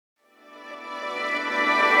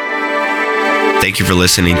Thank you for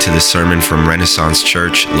listening to this sermon from Renaissance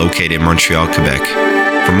Church, located in Montreal, Quebec.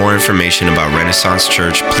 For more information about Renaissance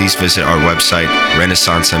Church, please visit our website,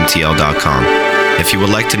 renaissancemtl.com. If you would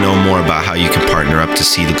like to know more about how you can partner up to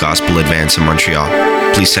see the gospel advance in Montreal,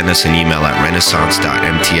 please send us an email at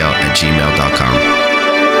renaissance.mtl@gmail.com.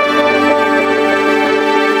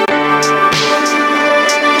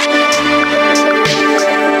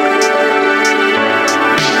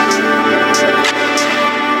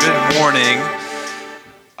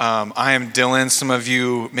 I am Dylan. Some of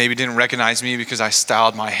you maybe didn't recognize me because I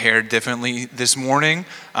styled my hair differently this morning,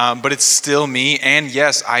 but it's still me. And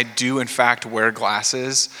yes, I do in fact wear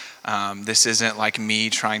glasses. This isn't like me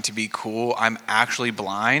trying to be cool. I'm actually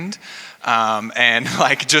blind and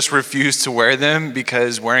just refuse to wear them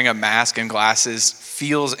because wearing a mask and glasses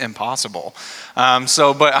feels impossible.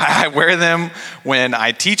 But I wear them when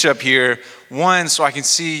I teach up here. One, so I can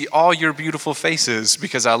see all your beautiful faces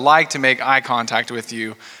because I like to make eye contact with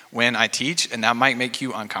you when I teach, and that might make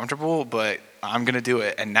you uncomfortable, but I'm gonna do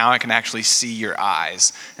it. And now I can actually see your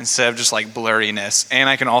eyes instead of just like blurriness. And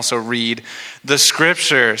I can also read the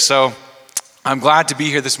scripture. So I'm glad to be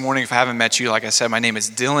here this morning. If I haven't met you, like I said, my name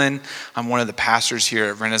is Dylan. I'm one of the pastors here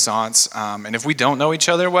at Renaissance. And if we don't know each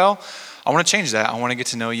other well, I want to change that. I want to get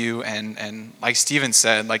to know you. And like Stephen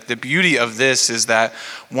said, like the beauty of this is that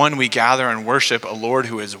one, we gather and worship a Lord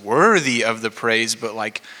who is worthy of the praise, but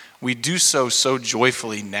like we do so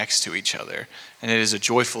joyfully next to each other. And it is a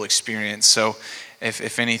joyful experience. So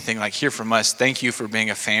if anything, like hear from us, thank you for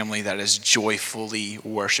being a family that is joyfully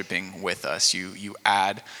worshiping with us. You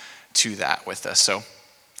add to that with us. So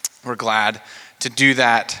we're glad to do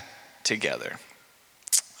that together.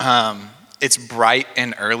 It's bright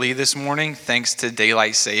and early this morning, thanks to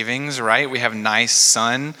daylight savings, right? We have nice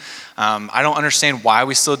sun. I don't understand why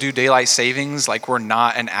we still do daylight savings. Like we're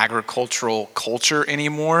not an agricultural culture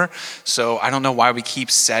anymore. So I don't know why we keep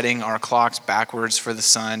setting our clocks backwards for the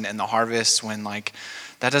sun and the harvest when like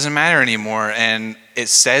that doesn't matter anymore. And it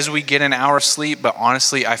says we get an hour of sleep, but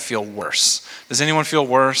honestly, I feel worse. Does anyone feel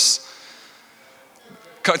worse?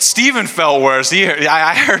 Stephen felt worse.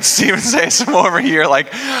 I heard Stephen say some over here.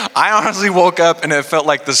 Like, I honestly woke up and it felt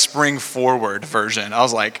like the spring forward version. I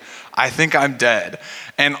was like, I think I'm dead.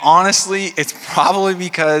 And honestly, it's probably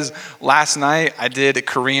because last night I did a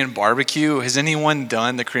Korean barbecue. Has anyone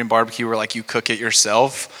done the Korean barbecue where like you cook it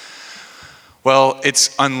yourself? Well,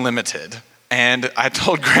 it's unlimited. And I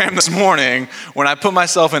told Graham this morning, when I put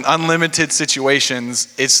myself in unlimited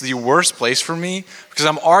situations, it's the worst place for me because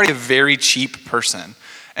I'm already a very cheap person.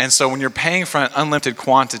 And so when you're paying for an unlimited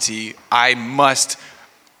quantity, I must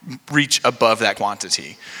reach above that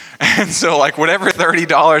quantity. And so like whatever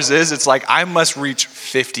 $30 is, it's like I must reach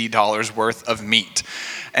 $50 worth of meat.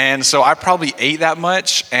 And so I probably ate that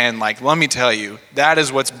much. And like, let me tell you, that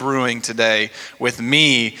is what's brewing today with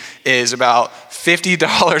me is about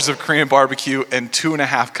 $50 of Korean barbecue and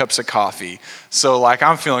 2.5 cups of coffee. So like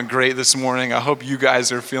I'm feeling great this morning. I hope you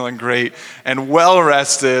guys are feeling great and well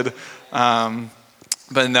rested.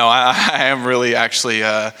 But no, I am really actually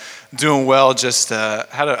doing well. Just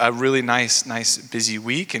had a really nice busy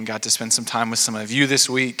week and got to spend some time with some of you this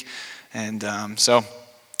week. And so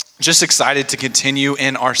just excited to continue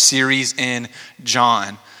in our series in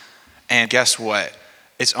John. And guess what?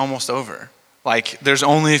 It's almost over. Like there's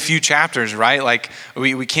only a few chapters, right? Like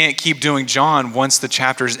we can't keep doing John once the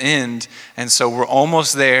chapters end. And so we're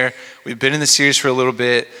almost there. We've been in the series for a little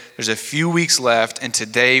bit. There's a few weeks left. And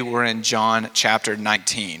today we're in John chapter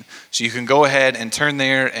 19. So you can go ahead and turn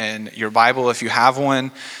there and your Bible if you have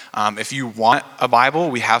one. If you want a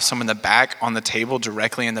Bible, we have some in the back on the table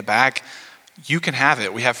directly in the back. You can have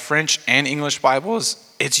it. We have French and English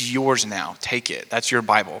Bibles. It's yours now. Take it. That's your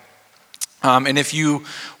Bible. And if you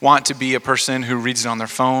want to be a person who reads it on their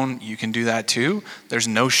phone, you can do that too. There's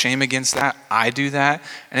no shame against that. I do that.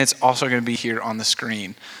 And it's also going to be here on the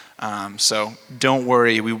screen. So don't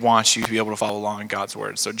worry. We want you to be able to follow along in God's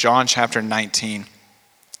word. So John chapter 19.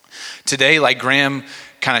 Today, like Graham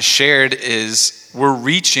kind of shared, is we're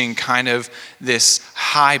reaching kind of this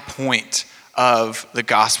high point of the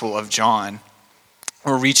Gospel of John.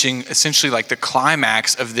 We're reaching essentially like the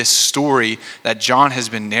climax of this story that John has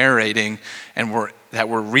been narrating, and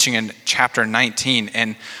we're reaching in chapter 19.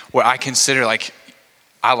 And what I consider like,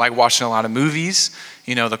 I like watching a lot of movies.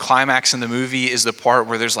 You know, the climax in the movie is the part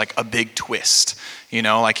where there's like a big twist. You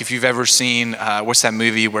know, like if you've ever seen, what's that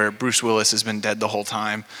movie where Bruce Willis has been dead the whole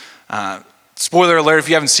time? Spoiler alert, if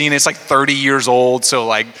you haven't seen it, it's like 30 years old, so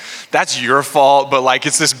like that's your fault, but like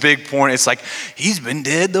it's this big point. It's like, he's been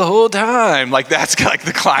dead the whole time. Like that's like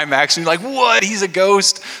the climax. And you're like, what? He's a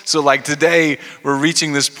ghost? So like today, we're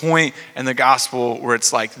reaching this point in the gospel where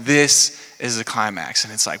it's like, this is the climax.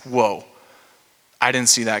 And it's like, whoa, I didn't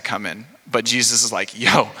see that coming. But Jesus is like,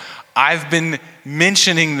 yo, I've been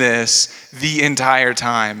mentioning this the entire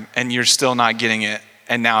time and you're still not getting it.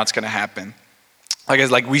 And now it's going to happen.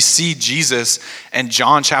 Like we see Jesus in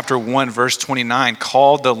John chapter 1, verse 29,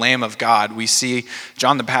 called the Lamb of God. We see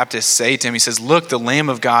John the Baptist say to him, he says, look, the Lamb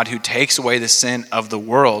of God who takes away the sin of the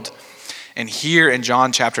world. And here in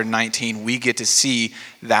John chapter 19, we get to see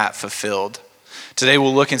that fulfilled. Today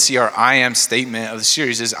we'll look and see our I am statement of the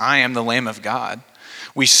series is I am the Lamb of God.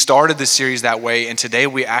 We started the series that way, and today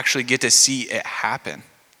we actually get to see it happen.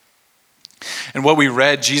 And what we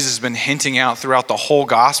read, Jesus has been hinting out throughout the whole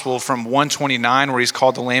gospel from 129, where he's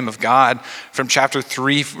called the Lamb of God, from chapter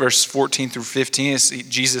 3, verse 14 through 15,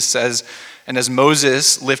 Jesus says, and as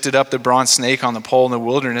Moses lifted up the bronze snake on the pole in the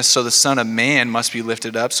wilderness, so the Son of Man must be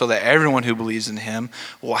lifted up so that everyone who believes in him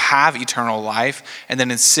will have eternal life. And then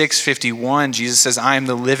in 6:51, Jesus says, I am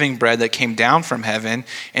the living bread that came down from heaven.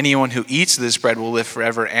 Anyone who eats this bread will live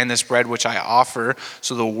forever. And this bread which I offer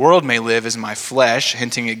so the world may live is my flesh,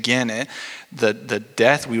 hinting again at the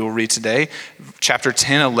death we will read today. Chapter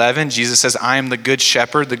 10:11, Jesus says, I am the good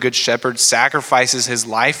shepherd. The good shepherd sacrifices his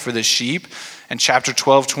life for the sheep. And chapter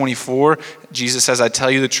 12:24, Jesus says, I tell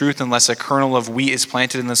you the truth, unless a kernel of wheat is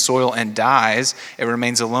planted in the soil and dies, it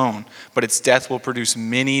remains alone. But its death will produce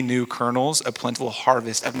many new kernels, a plentiful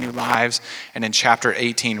harvest of new lives. And in chapter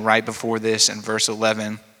 18, right before this, in verse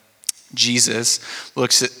 11, Jesus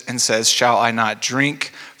looks at and says, shall I not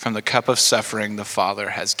drink from the cup of suffering the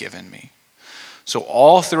Father has given me? So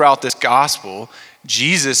all throughout this gospel,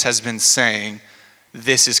 Jesus has been saying,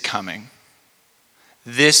 this is coming.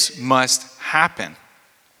 This must happen.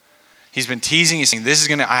 He's been teasing, he's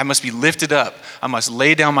saying, I must be lifted up. I must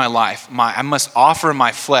lay down my life. I must offer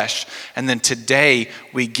my flesh. And then today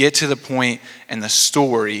we get to the point in the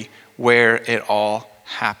story where it all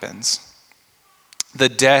happens. The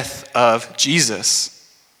death of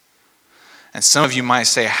Jesus. And some of you might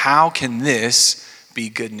say, how can this be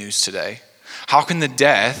good news today? How can the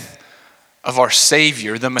death of our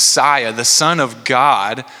Savior, the Messiah, the Son of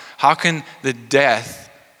God, how can the death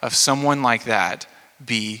of someone like that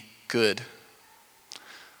be good?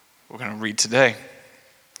 We're going to read today.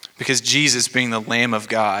 Because Jesus, being the Lamb of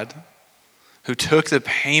God, who took the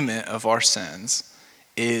payment of our sins,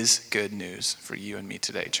 is good news for you and me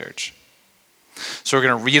today, church. So we're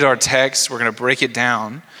going to read our text, we're going to break it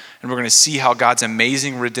down, and we're going to see how God's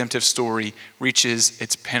amazing redemptive story reaches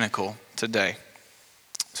its pinnacle today.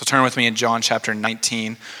 So turn with me in John chapter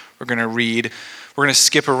 19. We're going to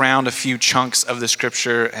skip around a few chunks of the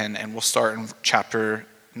scripture, and we'll start in chapter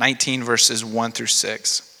 19, verses 1 through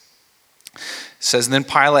 6. It says, then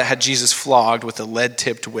Pilate had Jesus flogged with a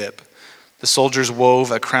lead-tipped whip. The soldiers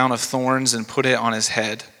wove a crown of thorns and put it on his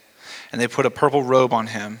head, and they put a purple robe on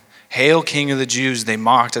him. Hail, King of the Jews, they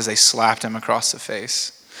mocked as they slapped him across the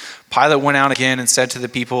face. Pilate went out again and said to the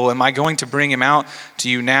people, I am going to bring him out to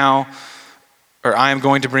you now,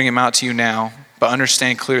 but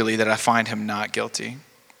understand clearly that I find him not guilty.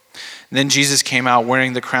 Then Jesus came out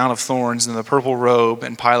wearing the crown of thorns and the purple robe,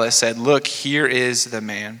 and Pilate said, look, here is the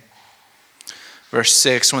man. Verse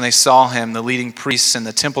 6, when they saw him, the leading priests and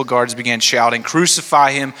the temple guards began shouting,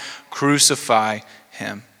 crucify him, crucify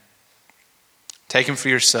him. Take him for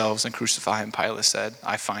yourselves and crucify him, Pilate said.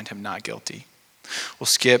 I find him not guilty. We'll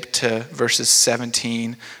skip to verses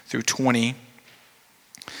 17 through 20. It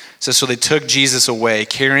says, so they took Jesus away,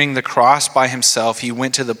 carrying the cross by himself. He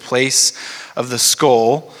went to the place of the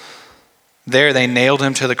skull. There they nailed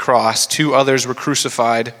him to the cross. 2 others were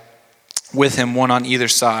crucified with him, one on either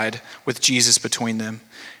side, with Jesus between them.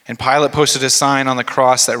 And Pilate posted a sign on the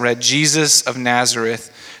cross that read, Jesus of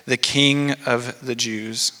Nazareth, the King of the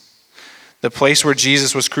Jews. The place where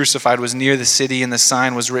Jesus was crucified was near the city, and the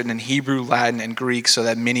sign was written in Hebrew, Latin, and Greek so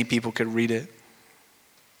that many people could read it.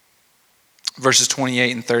 Verses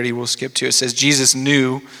 28 and 30 we'll skip to. It says, Jesus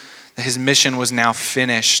knew that his mission was now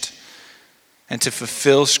finished. And to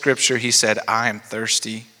fulfill scripture, he said, I am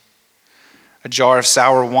thirsty. A jar of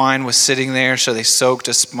sour wine was sitting there, so they soaked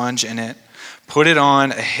a sponge in it, put it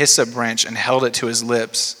on a hyssop branch, and held it to his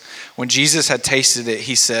lips. When Jesus had tasted it,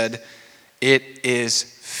 he said, it is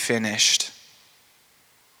finished.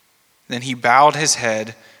 Then he bowed his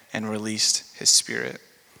head and released his spirit.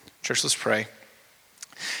 Church, let's pray.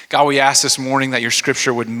 God, we ask this morning that your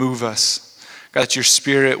scripture would move us. God, that your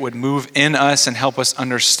spirit would move in us and help us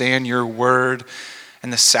understand your word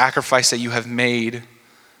and the sacrifice that you have made.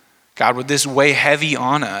 God, would this weigh heavy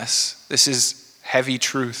on us? This is heavy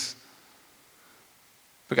truth.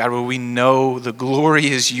 But God, would we know the glory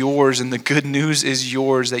is yours and the good news is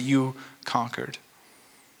yours that you conquered.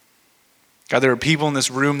 God, there are people in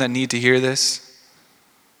this room that need to hear this.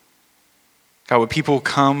 God, would people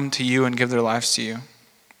come to you and give their lives to you?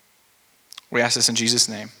 We ask this in Jesus'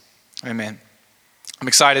 name. Amen. I'm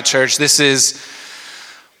excited, church. This is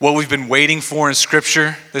what we've been waiting for in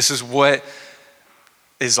Scripture. This is what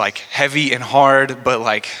is like heavy and hard, but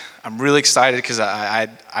like I'm really excited because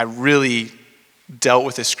I really dealt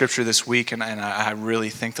with this Scripture this week, and I really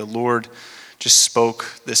think the Lord just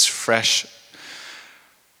spoke this fresh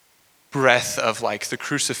breath of like the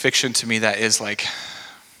crucifixion to me that is like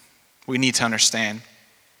we need to understand.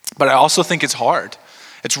 But I also think it's hard.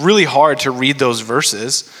 It's really hard to read those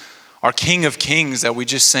verses. Our King of Kings that we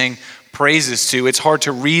just sang praises to, it's hard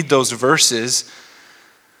to read those verses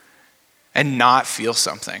and not feel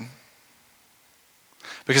something.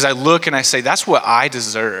 Because I look and I say, that's what I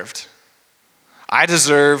deserved. I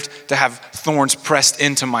deserved to have thorns pressed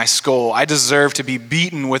into my skull. I deserved to be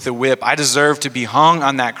beaten with a whip. I deserved to be hung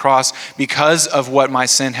on that cross because of what my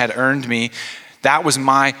sin had earned me. That was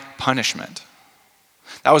my punishment.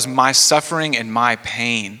 That was my suffering and my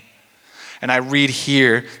pain. And I read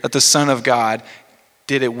here that the Son of God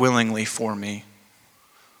did it willingly for me.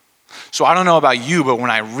 So I don't know about you, but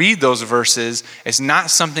when I read those verses, it's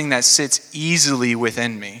not something that sits easily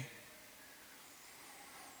within me.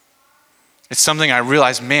 It's something I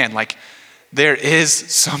realize, man, like there is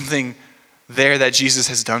something there that Jesus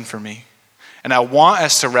has done for me. And I want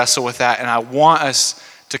us to wrestle with that, and I want us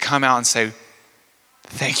to come out and say,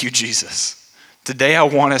 thank you, Jesus. Today I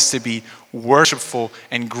want us to be worshipful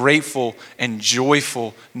and grateful and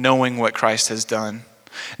joyful knowing what Christ has done.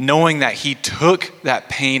 Knowing that he took that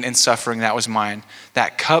pain and suffering that was mine,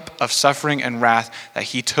 that cup of suffering and wrath that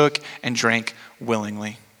he took and drank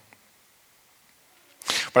willingly.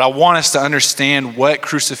 But I want us to understand what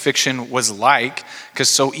crucifixion was like, because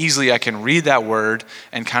so easily I can read that word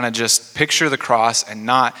and kind of just picture the cross and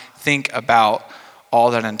not think about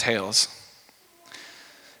all that entails.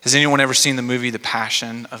 Has anyone ever seen the movie The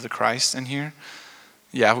Passion of the Christ in here?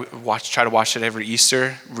 Yeah, try to watch it every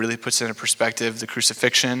Easter. Really puts into perspective the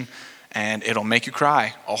crucifixion, and it'll make you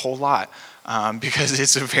cry a whole lot because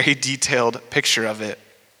it's a very detailed picture of it.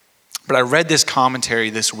 But I read this commentary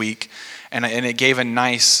this week, and it gave a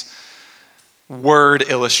nice word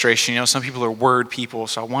illustration. You know, some people are word people,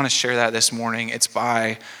 so I want to share that this morning. It's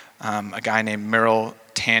by a guy named Merrill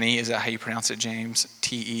Tenney. Is that how you pronounce it, James?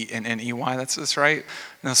 Tenney, that's right?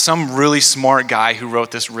 Now, some really smart guy who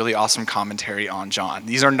wrote this really awesome commentary on John.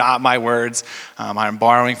 These are not my words. I'm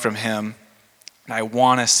borrowing from him. And I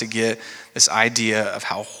want us to get this idea of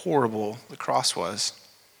how horrible the cross was.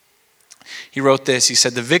 He wrote this. He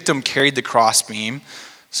said, the victim carried the crossbeam.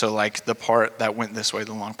 So like the part that went this way,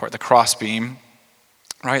 the long part, the crossbeam.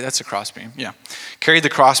 Right, that's a crossbeam, yeah. Carried the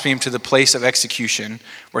crossbeam to the place of execution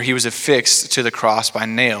where he was affixed to the cross by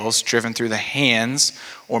nails driven through the hands,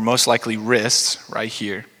 or most likely wrists, right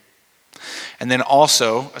here. And then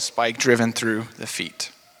also a spike driven through the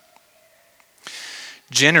feet.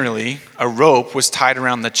 Generally, a rope was tied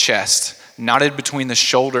around the chest, knotted between the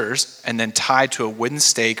shoulders, and then tied to a wooden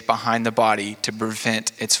stake behind the body to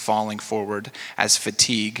prevent its falling forward as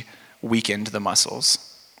fatigue weakened the muscles.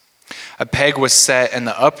 A peg was set in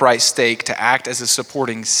the upright stake to act as a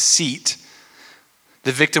supporting seat.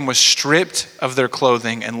 The victim was stripped of their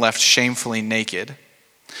clothing and left shamefully naked,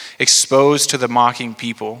 exposed to the mocking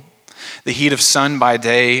people, the heat of sun by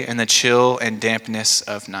day and the chill and dampness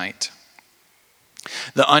of night.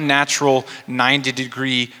 The unnatural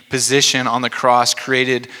 90-degree position on the cross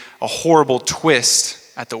created a horrible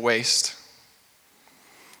twist at the waist.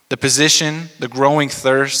 The position, the growing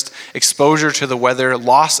thirst, exposure to the weather,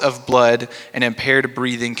 loss of blood, and impaired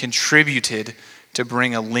breathing contributed to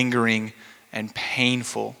bring a lingering and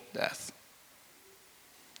painful death.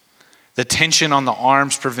 The tension on the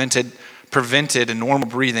arms prevented a normal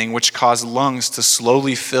breathing, which caused lungs to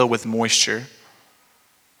slowly fill with moisture.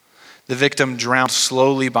 The victim drowned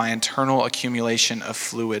slowly by internal accumulation of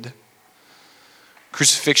fluid.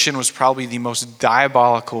 Crucifixion was probably the most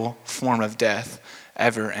diabolical form of death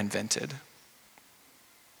ever invented.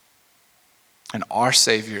 And our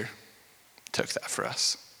Savior took that for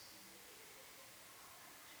us.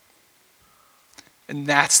 And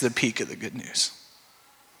that's the peak of the good news.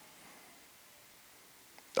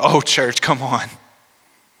 Oh, church, come on.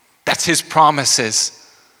 That's his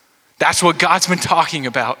promises. That's what God's been talking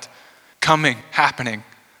about. Coming, happening.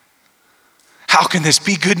 How can this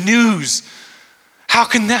be good news? How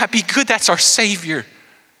can that be good? That's our Savior.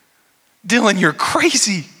 Dylan, you're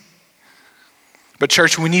crazy. But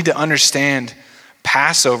church, we need to understand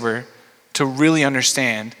Passover to really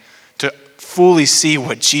understand, to fully see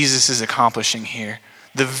what Jesus is accomplishing here.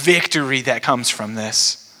 The victory that comes from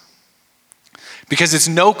this. Because it's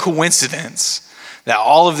no coincidence that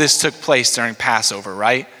all of this took place during Passover,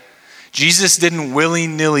 right? Jesus didn't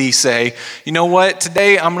willy-nilly say, you know what,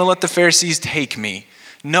 today I'm going to let the Pharisees take me.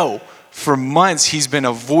 No, for months he's been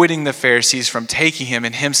avoiding the Pharisees from taking him,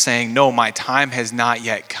 and him saying, no, my time has not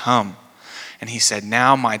yet come. And he said,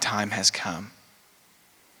 now my time has come.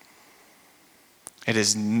 It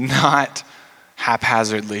is not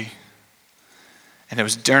haphazardly. And it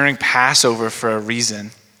was during Passover for a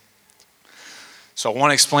reason. So I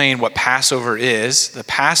want to explain what Passover is. The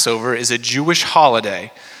Passover is a Jewish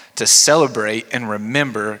holiday to celebrate and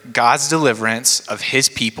remember God's deliverance of his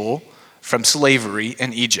people from slavery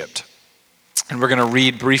in Egypt. And we're going to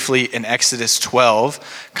read briefly in Exodus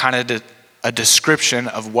 12, kind of a description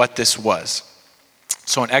of what this was.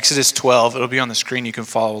 So in Exodus 12, it'll be on the screen, you can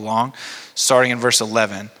follow along, starting in verse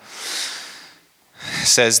 11. It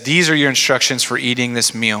says, these are your instructions for eating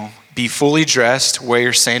this meal. Be fully dressed, wear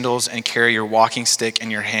your sandals, and carry your walking stick in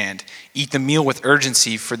your hand. Eat the meal with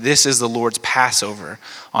urgency, for this is the Lord's Passover.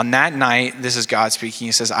 On that night, this is God speaking,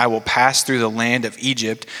 he says, I will pass through the land of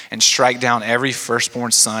Egypt and strike down every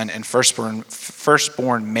firstborn son and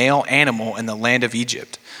firstborn male animal in the land of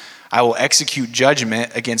Egypt. I will execute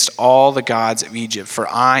judgment against all the gods of Egypt, for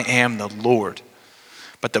I am the Lord.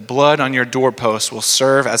 But the blood on your doorposts will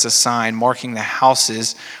serve as a sign marking the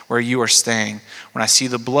houses where you are staying. When I see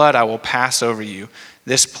the blood, I will pass over you.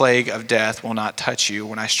 This plague of death will not touch you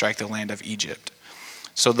when I strike the land of Egypt.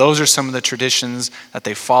 So those are some of the traditions that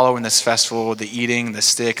they follow in this festival: the eating, the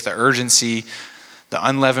stick, the urgency, the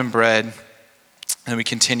unleavened bread. And we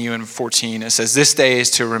continue in 14. It says, this day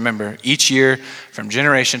is to remember. Each year, from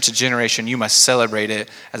generation to generation, you must celebrate it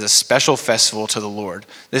as a special festival to the Lord.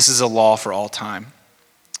 This is a law for all time.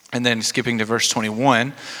 And then skipping to verse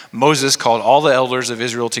 21, Moses called all the elders of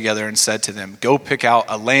Israel together and said to them, go pick out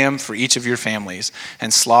a lamb for each of your families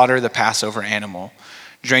and slaughter the Passover animal.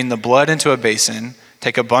 Drain the blood into a basin,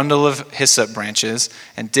 take a bundle of hyssop branches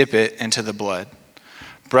and dip it into the blood.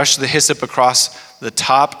 Brush the hyssop across the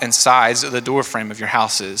top and sides of the doorframe of your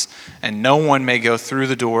houses, and no one may go through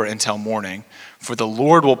the door until morning. For the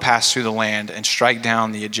Lord will pass through the land and strike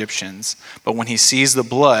down the Egyptians. But when he sees the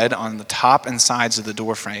blood on the top and sides of the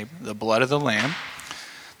doorframe, the blood of the lamb,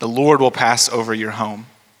 the Lord will pass over your home.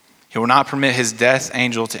 He will not permit his death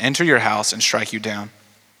angel to enter your house and strike you down.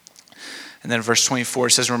 And then verse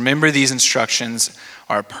 24 says, remember these instructions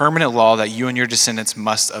are a permanent law that you and your descendants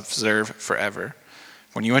must observe forever.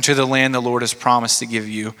 When you enter the land the Lord has promised to give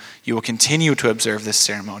you, you will continue to observe this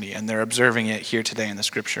ceremony. And they're observing it here today in the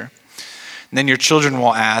scripture. And then your children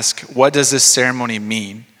will ask, what does this ceremony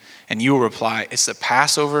mean? And you will reply, it's the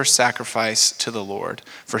Passover sacrifice to the Lord.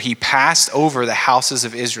 For he passed over the houses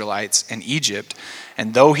of Israelites in Egypt,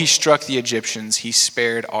 and though he struck the Egyptians, he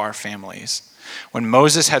spared our families. When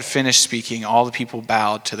Moses had finished speaking, all the people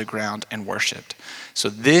bowed to the ground and worshiped. So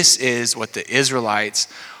this is what the Israelites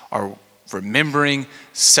are remembering,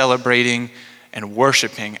 celebrating, and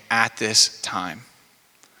worshiping at this time.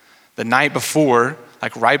 The night before,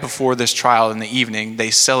 like right before this trial in the evening, they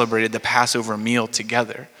celebrated the Passover meal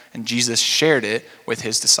together, and Jesus shared it with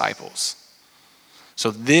his disciples.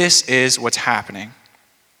 So this is what's happening.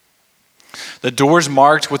 The doors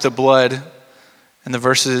marked with the blood, in the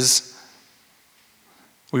verses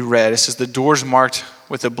we read, it says the doors marked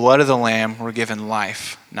with the blood of the Lamb were given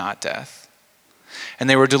life, not death. And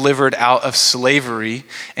they were delivered out of slavery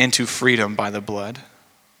into freedom by the blood.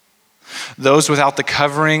 Those without the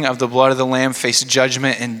covering of the blood of the Lamb face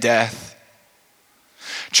judgment and death.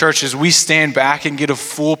 Church, as we stand back and get a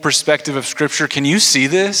full perspective of Scripture, can you see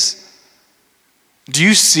this? Do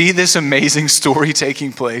you see this amazing story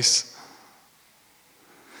taking place?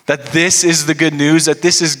 That this is the good news, that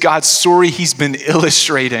this is God's story he's been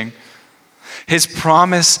illustrating. His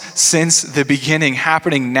promise since the beginning,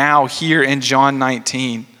 happening now here in John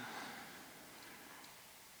 19.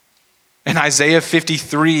 In Isaiah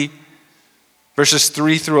 53, verses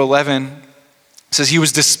 3 through 11, says he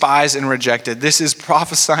was despised and rejected. This is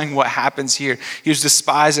prophesying what happens here. He was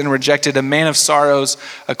despised and rejected, a man of sorrows,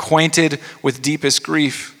 acquainted with deepest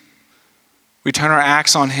grief. We turned our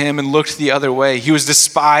axe on him and looked the other way. He was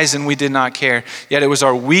despised and we did not care. Yet it was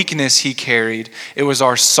our weakness he carried. It was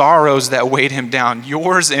our sorrows that weighed him down,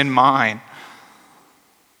 yours and mine.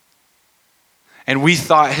 And we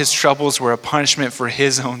thought his troubles were a punishment for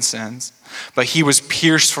his own sins. But he was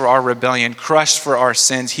pierced for our rebellion, crushed for our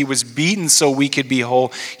sins. He was beaten so we could be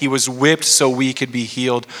whole. He was whipped so we could be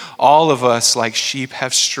healed. All of us, like sheep,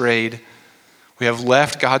 have strayed. We have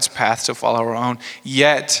left God's path to follow our own.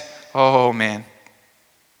 Yet the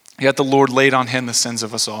Lord laid on him the sins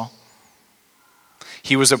of us all.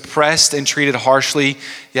 He was oppressed and treated harshly,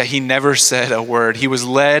 yet he never said a word. He was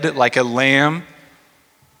led like a lamb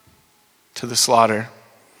to the slaughter.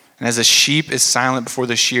 And as a sheep is silent before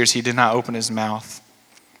the shears, he did not open his mouth.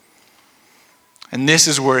 And this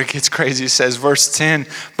is where it gets crazy. It says, verse 10,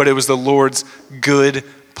 but it was the Lord's good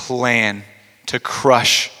plan to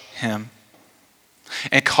crush him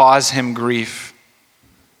and cause him grief.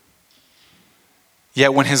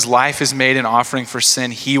 Yet when his life is made an offering for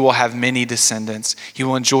sin, he will have many descendants. He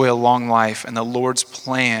will enjoy a long life, and the Lord's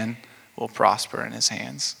plan will prosper in his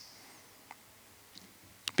hands.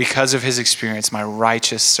 Because of his experience, my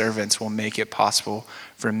righteous servants will make it possible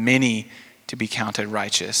for many to be counted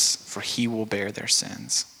righteous, for he will bear their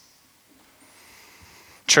sins.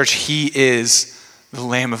 Church, he is the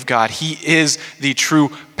Lamb of God. He is the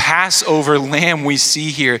true Passover lamb we see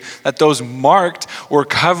here, that those marked or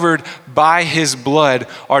covered by his blood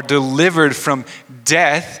are delivered from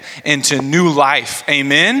death into new life.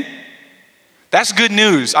 Amen? That's good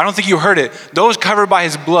news. I don't think you heard it. Those covered by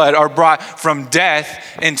his blood are brought from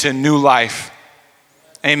death into new life.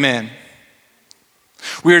 Amen.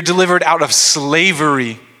 We are delivered out of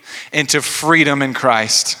slavery into freedom in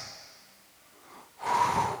Christ.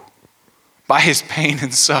 By his pain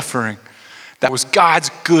and suffering. That was God's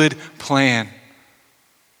good plan.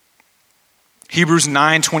 Hebrews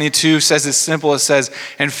 9:22 says it's simple. It says,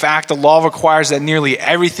 in fact, the law requires that nearly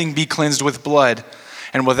everything be cleansed with blood.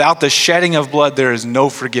 And without the shedding of blood, there is no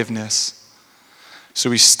forgiveness. So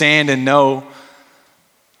we stand and know,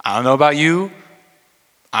 I don't know about you,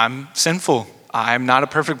 I'm sinful. I'm not a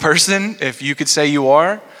perfect person. If you could say you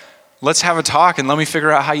are, let's have a talk and let me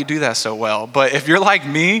figure out how you do that so well. But if you're like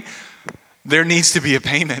me, there needs to be a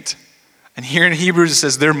payment. And here in Hebrews it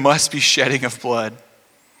says there must be shedding of blood.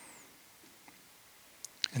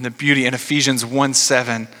 And the beauty in Ephesians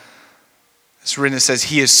 1:7, it's written, it says,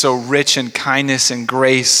 he is so rich in kindness and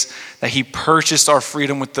grace that he purchased our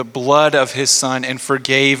freedom with the blood of his son and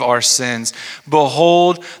forgave our sins.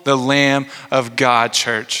 Behold the Lamb of God,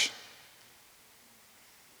 church.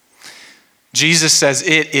 Jesus says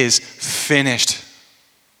it is finished.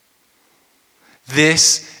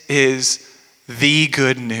 This is the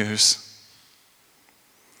good news.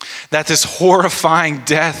 That this horrifying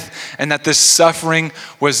death and that this suffering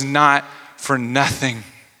was not for nothing.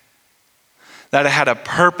 That it had a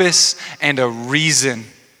purpose and a reason.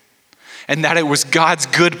 And that it was God's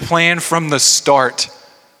good plan from the start.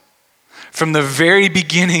 From the very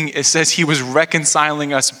beginning, it says he was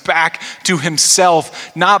reconciling us back to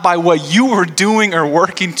himself, not by what you were doing or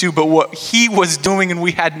working to, but what he was doing and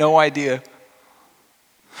we had no idea.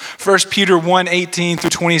 1 Peter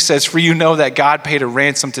 1:18-20 says, for you know that God paid a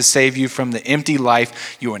ransom to save you from the empty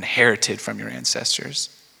life you inherited from your ancestors.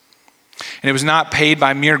 And it was not paid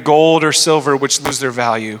by mere gold or silver, which lose their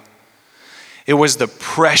value. It was the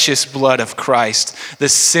precious blood of Christ, the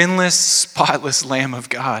sinless, spotless Lamb of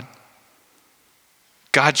God.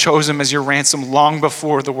 God chose him as your ransom long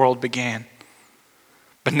before the world began.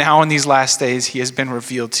 But now in these last days, he has been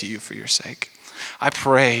revealed to you for your sake. I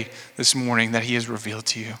pray this morning that he is revealed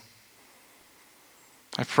to you.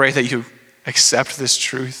 I pray that you accept this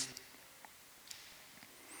truth.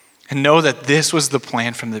 And know that this was the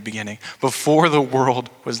plan from the beginning, before the world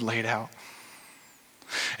was laid out.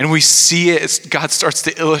 And we see it as God starts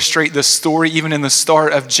to illustrate the story, even in the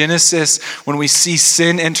start of Genesis, when we see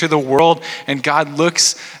sin enter the world, and God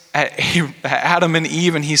looks at Adam and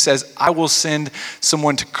Eve and he says, I will send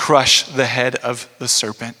someone to crush the head of the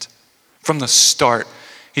serpent. From the start,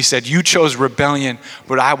 he said, you chose rebellion,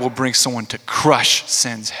 but I will bring someone to crush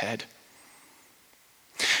sin's head.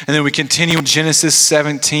 And then we continue in Genesis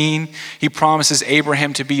 17. He promises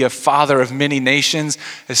Abraham to be a father of many nations.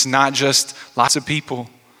 It's not just lots of people.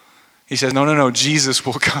 He says, no, Jesus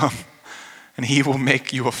will come and he will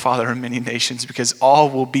make you a father of many nations because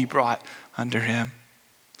all will be brought under him.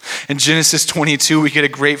 In Genesis 22, we get a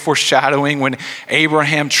great foreshadowing when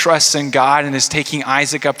Abraham trusts in God and is taking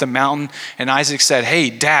Isaac up the mountain. And Isaac said, hey,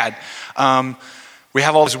 Dad, we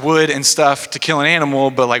have all this wood and stuff to kill an animal,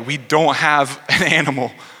 but we don't have an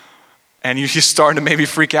animal. And you're starting to maybe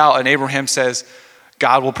freak out. And Abraham says,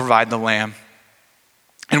 God will provide the lamb.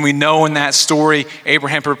 And we know in that story,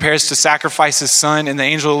 Abraham prepares to sacrifice his son. And the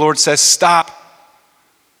angel of the Lord says, stop.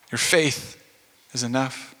 Your faith is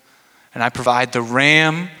enough. And I provide the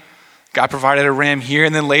ram. God provided a ram here.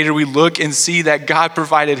 And then later we look and see that God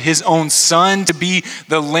provided his own son to be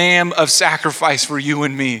the lamb of sacrifice for you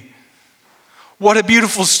and me. What a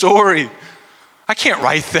beautiful story. I can't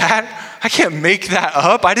write that. I can't make that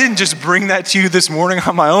up. I didn't just bring that to you this morning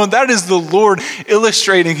on my own. That is the Lord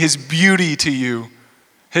illustrating his beauty to you,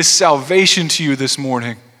 his salvation to you this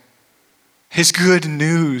morning. His good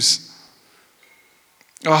news.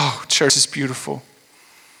 Oh, church is beautiful.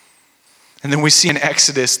 And then we see in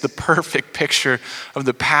Exodus the perfect picture of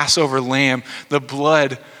the Passover lamb, the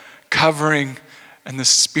blood covering and the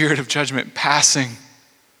spirit of judgment passing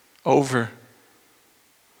over.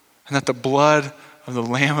 And that the blood of the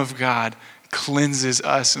Lamb of God cleanses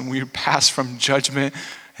us and we pass from judgment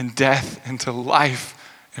and death into life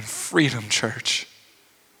and freedom, church.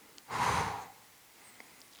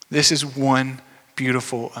 This is one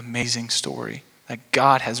beautiful, amazing story that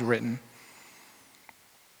God has written,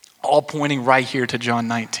 all pointing right here to John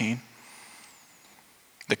 19.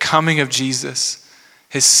 The coming of Jesus,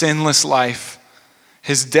 his sinless life,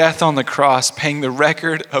 his death on the cross, paying the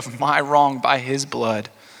record of my wrong by his blood,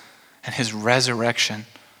 and his resurrection.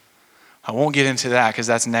 I won't get into that because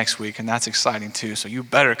that's next week and that's exciting too. So you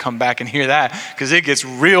better come back and hear that because it gets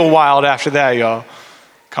real wild after that, y'all.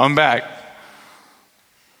 Come back.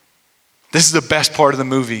 This is the best part of the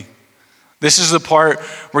movie. This is the part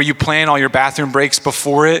where you plan all your bathroom breaks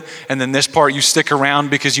before it, and then this part you stick around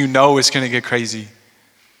because you know it's going to get crazy.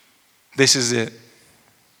 This is it.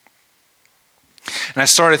 And I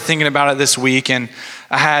started thinking about it this week, and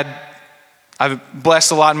I've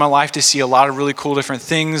blessed a lot in my life to see a lot of really cool different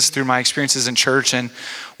things through my experiences in church. And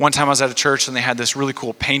one time I was at a church and they had this really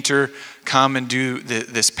cool painter come and do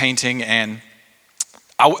this painting. And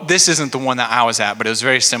this isn't the one that I was at, but it was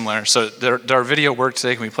very similar. So did our video work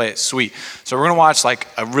today? Can we play it? Sweet. So we're going to watch like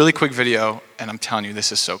a really quick video. And I'm telling you,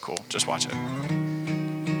 this is so cool. Just watch it.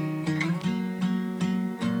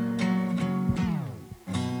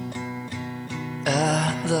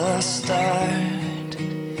 At the start,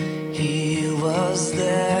 he was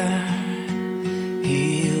there,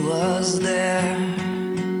 he was there.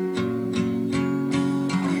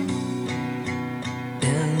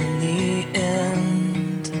 In the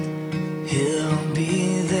end, he'll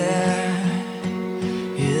be there,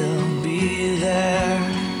 he'll be there.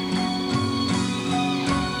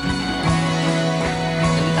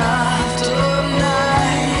 And after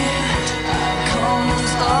night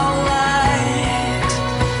comes a light,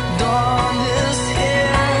 dawn is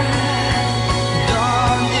here,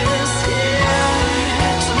 dawn is here.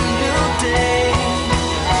 It's a new day,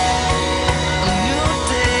 a new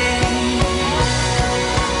day.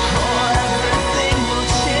 Oh, everything will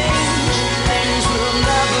change, things will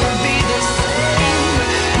never be the same.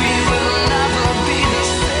 We will never be the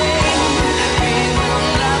same, we will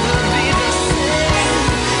never be the same, we will never be the same,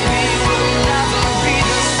 we will never be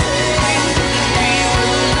the same.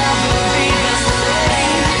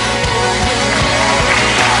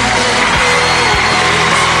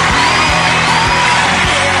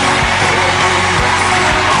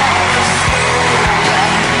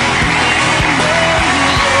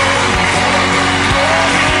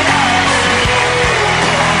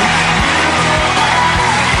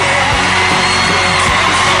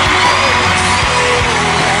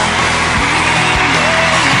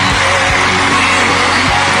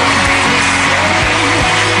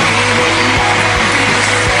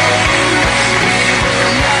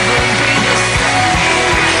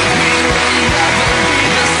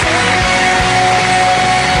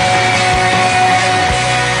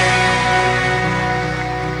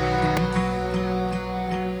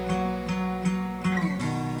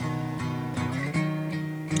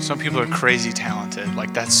 Some people are crazy talented.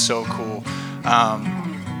 Like, that's so cool.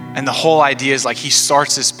 And the whole idea is like he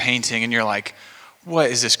starts this painting and you're like,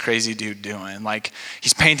 what is this crazy dude doing? Like,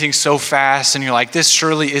 he's painting so fast and you're like, this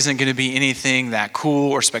surely isn't going to be anything that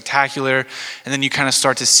cool or spectacular. And then you kind of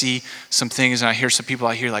start to see some things, and I hear some people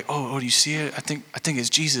out here like, oh, do you see it? I think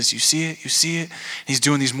it's Jesus. You see it? You see it? And he's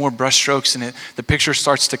doing these more brush strokes, and the picture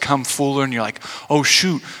starts to come fuller, and you're like, oh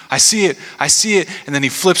shoot, I see it. And then he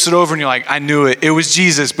flips it over and you're like, I knew it. It was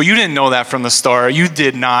Jesus. But you didn't know that from the start. You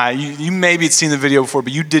did not. You maybe had seen the video before,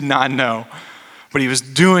 but you did not know. But he was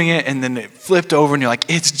doing it, and then it flipped over, and you're like,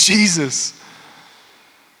 it's Jesus.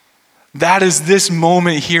 That is this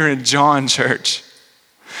moment here in John, church.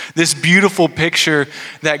 This beautiful picture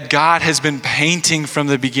that God has been painting from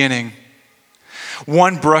the beginning.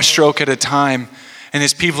 One brushstroke at a time, and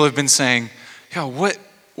his people have been saying, yo,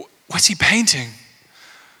 what's he painting?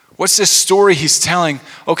 What's this story he's telling?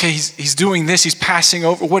 Okay, he's doing this, he's passing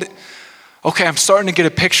over. Okay, I'm starting to get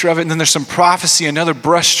a picture of it, and then there's some prophecy, another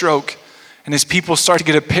brushstroke. And his people start to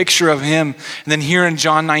get a picture of him. And then here in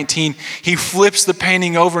John 19, he flips the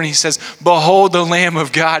painting over and he says, behold the Lamb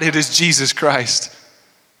of God, it is Jesus Christ.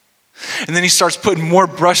 And then he starts putting more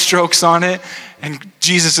brushstrokes on it. And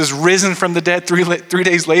Jesus is risen from the dead 3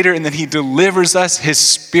 days later, and then he delivers us his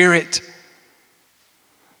spirit.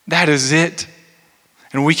 That is it.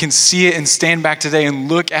 And we can see it and stand back today and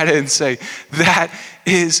look at it and say, that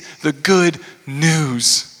is the good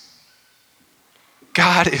news.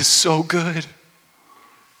 God is so good.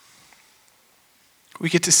 We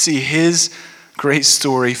get to see his great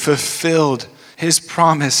story fulfilled, his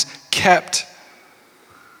promise kept.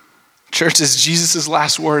 Church, is Jesus'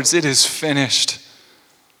 last words, it is finished.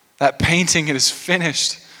 That painting, it is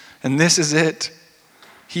finished. And this is it.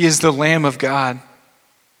 He is the Lamb of God.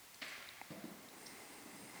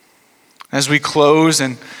 As we close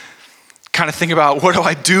and kind of think about, what do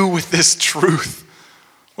I do with this truth?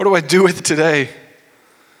 What do I do with it today?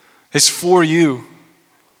 It's for you.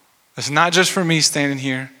 It's not just for me standing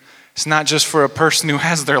here. It's not just for a person who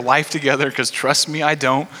has their life together, because trust me, I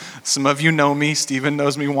don't. Some of you know me. Stephen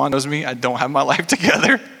knows me. Juan knows me. I don't have my life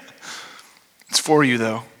together. It's for you,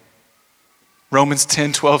 though. Romans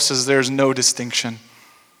 10:12 says there's no distinction.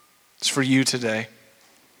 It's for you today.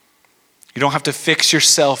 You don't have to fix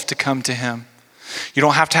yourself to come to him. You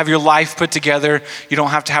don't have to have your life put together. You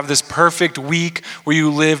don't have to have this perfect week where you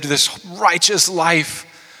lived this righteous life.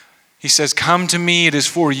 He says, come to me, it is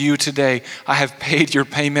for you today. I have paid your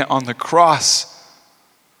payment on the cross,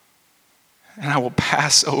 and I will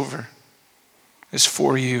pass over. It's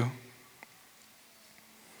for you.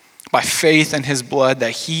 By faith in his blood,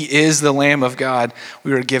 that he is the Lamb of God,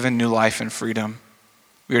 we are given new life and freedom.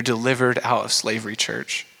 We are delivered out of slavery,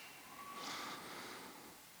 church.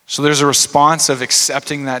 So there's a response of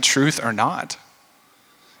accepting that truth or not.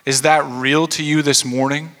 Is that real to you this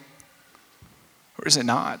morning? Or is it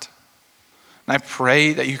not? And I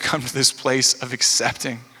pray that you come to this place of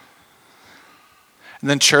accepting. And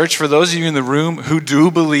then church, for those of you in the room who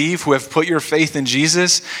do believe, who have put your faith in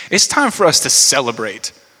Jesus, it's time for us to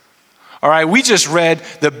celebrate. All right, we just read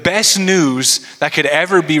the best news that could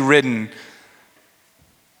ever be written.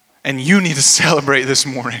 And you need to celebrate this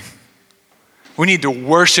morning. We need to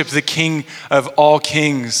worship the King of all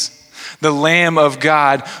kings, the Lamb of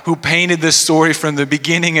God who painted this story from the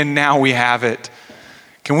beginning, and now we have it.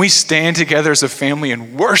 Can we stand together as a family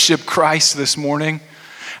and worship Christ this morning?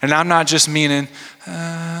 And I'm not just meaning,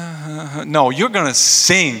 no, you're going to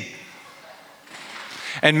sing.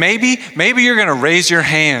 And maybe you're going to raise your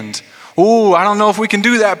hand. Oh, I don't know if we can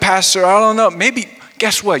do that, Pastor. I don't know. Maybe,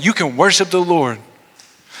 guess what? You can worship the Lord.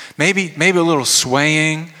 Maybe a little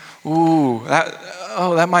swaying. Ooh,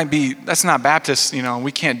 that might be, that's not Baptist,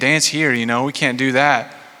 we can't dance here, we can't do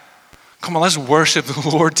that. Come on, let's worship the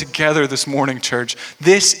Lord together this morning, church.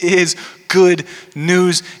 This is good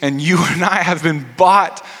news, and you and I have been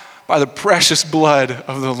bought by the precious blood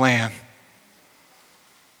of the Lamb.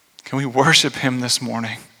 Can we worship him this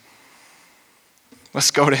morning?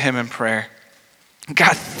 Let's go to him in prayer.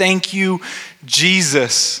 God, thank you,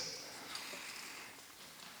 Jesus.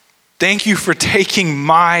 Thank you for taking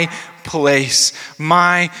my place,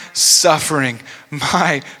 my suffering,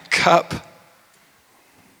 my cup,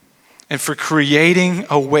 and for creating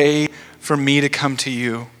a way for me to come to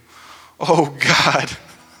you. Oh God,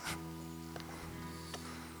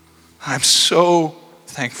 I'm so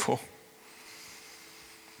thankful.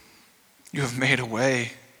 You have made a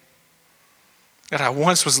way. That I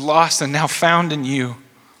once was lost and now found in you.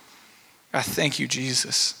 God, thank you,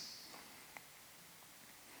 Jesus.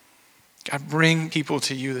 God, bring people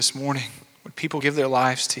to you this morning. Would people give their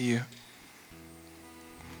lives to you?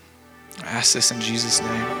 I ask this in Jesus'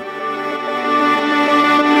 name.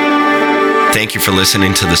 Thank you for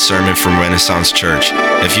listening to the sermon from Renaissance Church.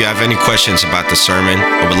 If you have any questions about the sermon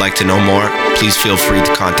or would like to know more, please feel free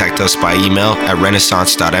to contact us by email at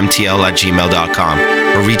renaissance.mtl@gmail.com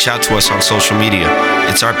or reach out to us on social media.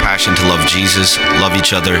 It's our passion to love Jesus, love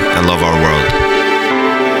each other, and love our world.